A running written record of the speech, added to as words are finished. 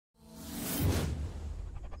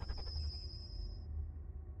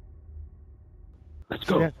Let's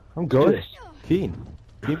go. Yeah, I'm Do good. this. Keen.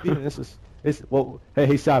 This is well.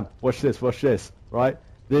 Hey Sam, watch this. Watch this. Right.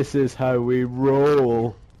 This is how we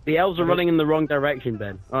roll. The elves are running in the wrong direction,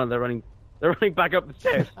 Ben. Oh, they're running back up the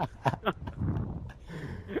stairs.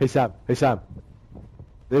 Hey Sam. Hey Sam.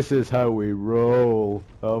 This is how we roll.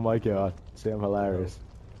 Oh my god. See, I'm hilarious.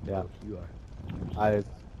 Yeah. You are.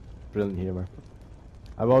 Brilliant humor.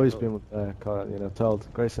 I've always been told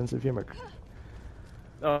great sense of humor.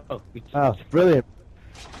 Oh, Oh, brilliant.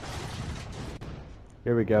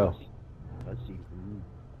 Here we go. Let's see.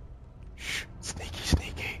 Shh.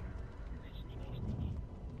 Sneaky.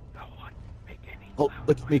 Go on. Make any Oh, sound.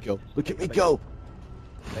 look at me go. Look at me go.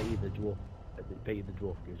 Peggy the dwarf. Peggy the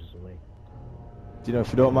dwarf gives us away. Do you know, if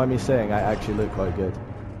you don't mind me saying, I actually look quite good.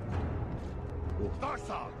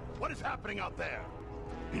 Tharsog, what is happening out there?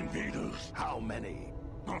 Invaders. How many?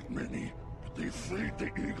 Not many, but they freed the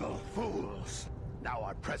eagle. Fools. Now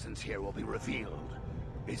our presence here will be revealed.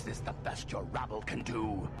 Is this the best your rabble can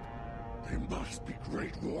do? They must be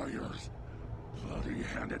great warriors.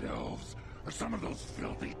 Bloody-handed elves, or some of those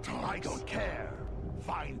filthy tongues. I don't care.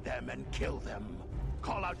 Find them and kill them.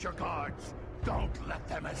 Call out your guards. Don't let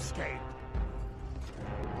them escape.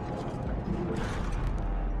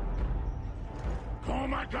 Call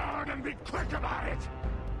my guard and be quick about it!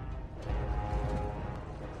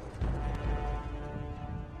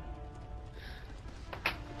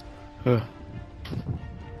 Oh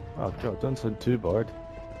god, don't sound too bored.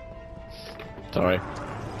 Sorry.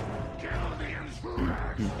 Kill the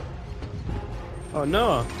insurgents! Oh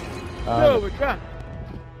no! No, we're trapped.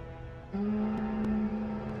 Hold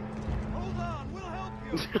on, we'll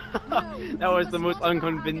help you! That was the most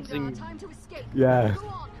unconvincing. Yeah.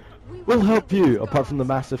 We'll help you, apart from the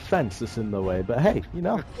massive fence that's in the way, but hey, you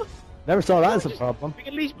know, never saw that as a problem. We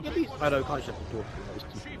can at least. I don't can't shut the door. That was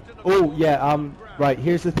too- Oh, yeah, right,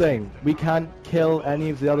 here's the thing. We can't kill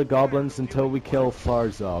any of the other goblins until we kill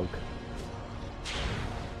Tharzog.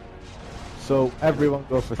 So, everyone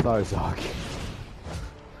go for Tharzog.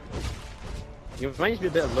 You reminds me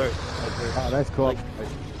a bit of Lurk. Oh, that's cool.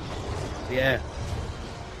 Yeah.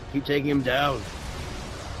 Keep taking him down.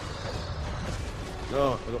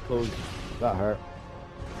 Oh, I got pulled. That hurt.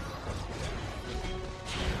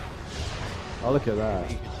 Oh, look at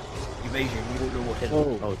that. Evasion, you don't know what hit him.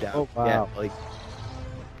 Oh, Oh, down. oh, wow. Yeah, like.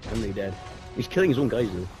 I'm really dead. He's killing his own guys,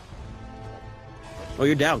 though. Oh,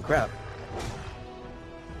 you're down, crap.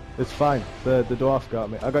 It's fine. The dwarf got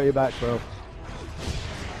me. I got you back, bro.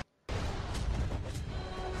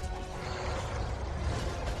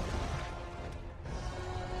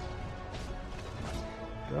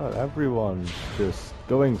 God, everyone's just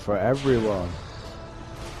going for everyone.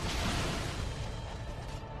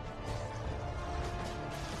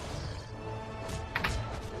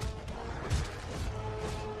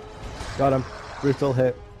 Got him. Brutal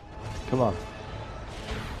hit. Come on.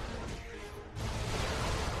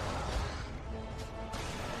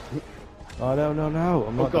 Oh no, I'm Oh,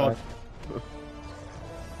 not God. dying.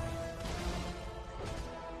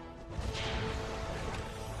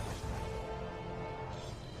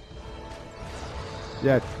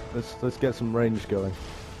 Yeah, let's get some range going.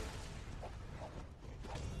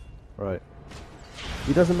 Right.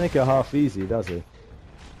 He doesn't make it half easy, does he?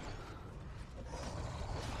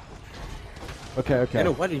 Okay. I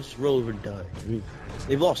know, why did he just roll over and die? I mean,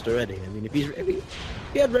 they've lost already. I mean, if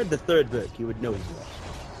he had read the third book, he would know he's lost.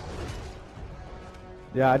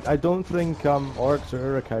 Yeah, I don't think orcs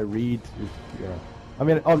or Urukai read. Yeah. I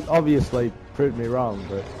mean, obviously, prove me wrong,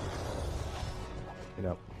 but you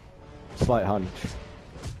know, slight hunch.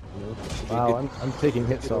 You know? Wow, I'm taking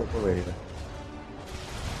hits off over here.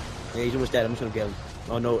 Yeah, he's almost dead. I'm just gonna get him.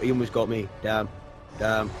 Oh no, he almost got me. Damn.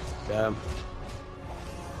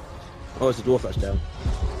 Oh, it's the dwarf that's down.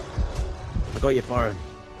 I got you, Farron.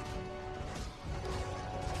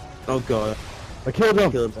 Oh god. I killed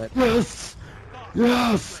him. Kill him, Ben. Yes,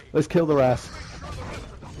 yes. Let's kill the rest.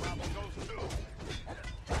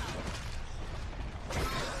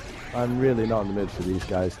 I'm really not in the mood for these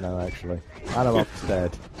guys now, actually. And I'm almost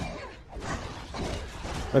dead.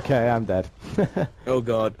 Okay, I'm dead. Oh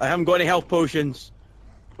god. I haven't got any health potions.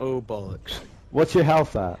 Oh bollocks. What's your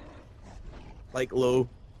health at? Like low.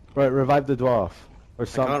 Right, revive the dwarf. Or I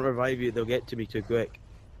some. can't revive you, they'll get to me too quick.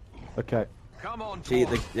 Okay. Come on, See,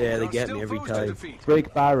 dwarf. they There are get still me every foes to time. defeat. Break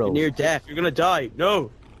You're barrels. near death, you're gonna die. No!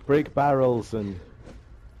 Break barrels and.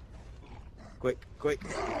 Quick.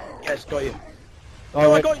 Yes, got you. Oh,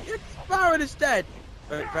 Oh, I wait. got you! Farron is dead!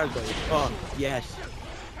 Alright, Farron's got you. Oh, yes.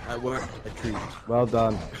 That worked. A treat. Well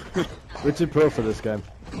done. We're too pro for this game.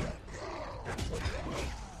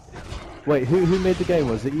 Wait, who made the game?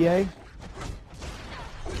 Was it EA?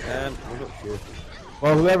 I'm not sure.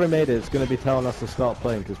 Well, whoever made it is going to be telling us to stop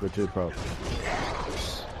playing because we're too pro.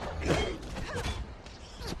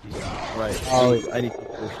 Right. Oh, I need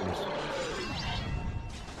potions.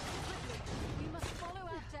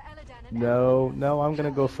 No, I'm going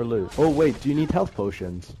to go for loot. Oh, wait, do you need health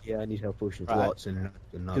potions? Yeah, I need health potions. Right. Lots and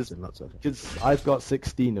lots and lots of them. Because I've got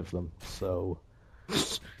 16 of them, so...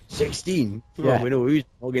 16? Yeah. Oh, we know who's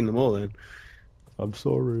hogging them all then. I'm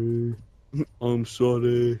sorry. I'm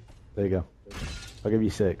sorry. There you go. I'll give you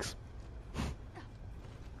 6.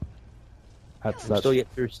 I'm still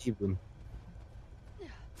yet to receive them.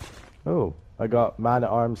 Oh, I got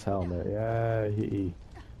Man-at-Arms helmet. Yeah,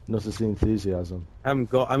 notice the enthusiasm. I haven't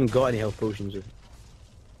got any health potions.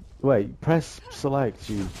 Wait, press select,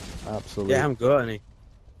 you absolute... Yeah, I haven't got any.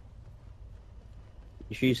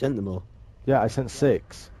 You sure you sent them all? Yeah, I sent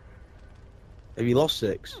 6. Have you lost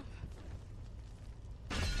 6?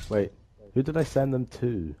 Wait, who did I send them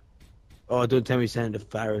to? Oh, don't tell me you sent it to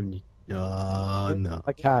Farron. Oh, no.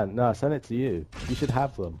 I can't. No, I sent it to you. You should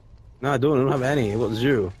have them. No, I don't have any. I've got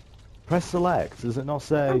 0. Press select. Does it not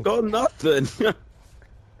say... I've got nothing.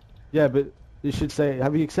 Yeah, but you should say,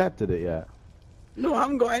 have you accepted it yet? No, I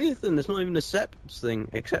haven't got anything. It's not even a accept thing.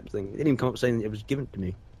 It didn't even come up saying that it was given to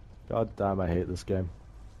me. God damn, I hate this game.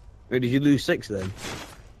 Wait, did you lose 6 then?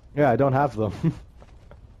 Yeah, I don't have them.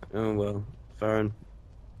 Oh, well. Farron.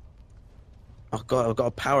 Oh, God, I've got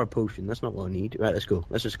a power potion. That's not what I need. Right, let's go.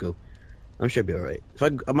 Let's just go. I should be alright.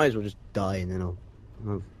 I might as well just die and then I'll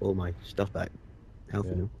have all my stuff back. Health,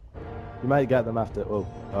 Yeah. you know. You might get them after... Oh.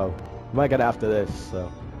 You might get it after this,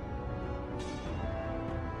 so...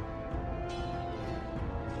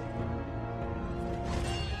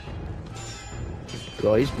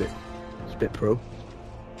 God, he's a bit pro.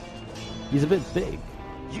 He's a bit big.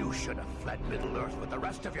 You should have fled Middle-earth with the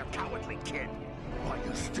rest of your cowardly kin, while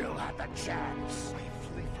you still had the chance. I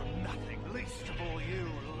flee from nothing, least of all you,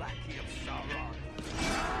 lackey of Sauron.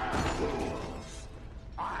 Fools!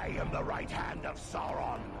 I am the right hand of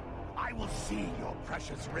Sauron. I will see your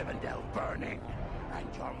precious Rivendell burning, and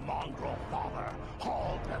your mongrel father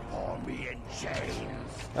hauled before me in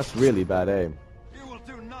chains. That's really bad aim. You will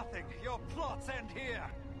do nothing. Your plots end here.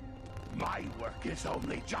 My work is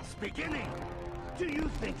only just beginning. Do you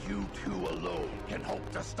think you two alone can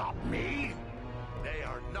hope to stop me? They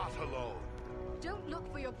are not alone. Don't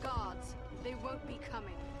look for your guards. They won't be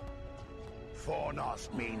coming.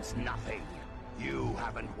 Fornost means nothing. You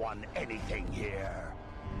haven't won anything here.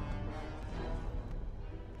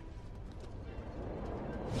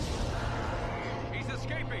 He's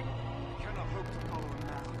escaping. We cannot hope to follow him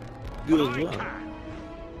now. You But as I well. can.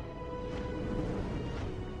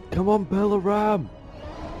 Come on, Balaram!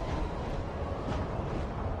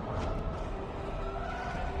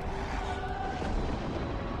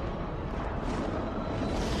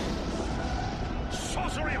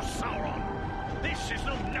 Sorcery of Sauron! This is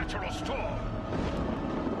no natural storm!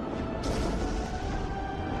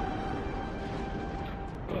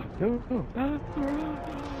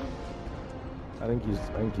 I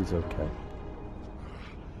think he's okay.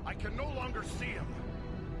 I can no longer see him.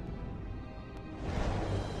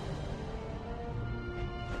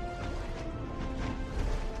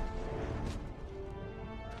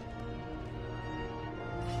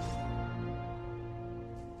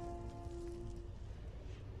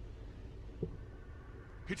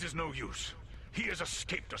 It is no use. He has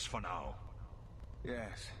escaped us for now.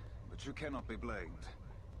 Yes, but you cannot be blamed.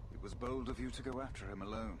 It was bold of you to go after him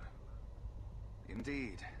alone.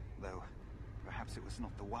 Indeed, though perhaps it was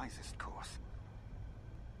not the wisest course.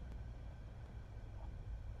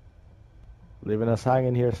 Leaving us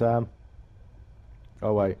hanging here, Sam.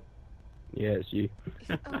 Oh, wait. Yeah, it's you.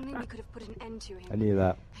 If only we could have put an end to him. I knew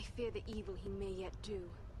that. I fear the evil he may yet do.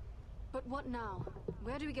 But what now?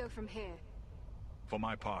 Where do we go from here? For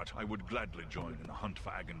my part, I would gladly join in the hunt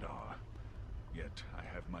for Agandar. Yet, I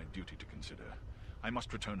have my duty to consider. I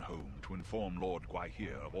must return home to inform Lord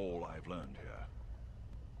Gwaihir of all I've learned here.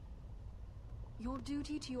 Your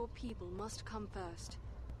duty to your people must come first.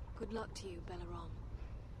 Good luck to you, Balaram.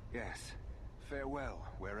 Yes, farewell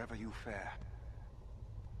wherever you fare.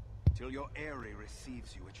 Till your Eyrie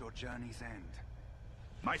receives you at your journey's end.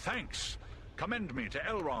 My thanks! Commend me to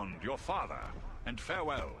Elrond, your father, and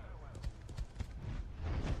farewell.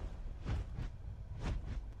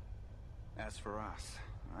 As for us,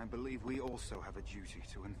 I believe we also have a duty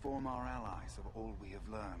to inform our allies of all we have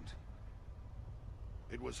learned.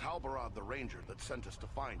 It was Halbarad the Ranger that sent us to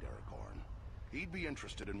find Aragorn. He'd be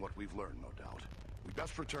interested in what we've learned, no doubt. We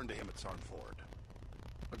best return to him at Sarnford.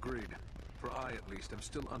 Agreed. For I, at least, am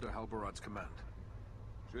still under Halbarad's command.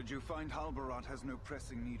 Should you find Halbarad has no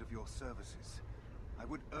pressing need of your services, I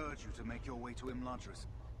would urge you to make your way to Imladris.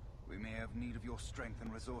 We may have need of your strength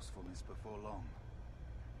and resourcefulness before long.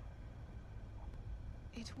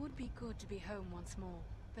 It would be good to be home once more,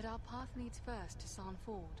 but our path leads first to Sarn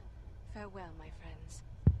Ford. Farewell, my friends.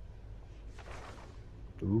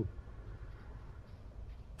 Ooh.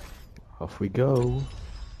 Off we go.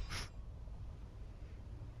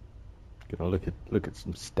 Gonna look at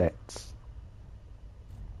some stats.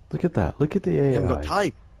 Look at that. Look at the AI. You haven't got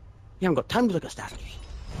time. You haven't got time to look at stats.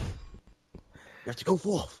 You have to go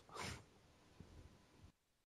forth.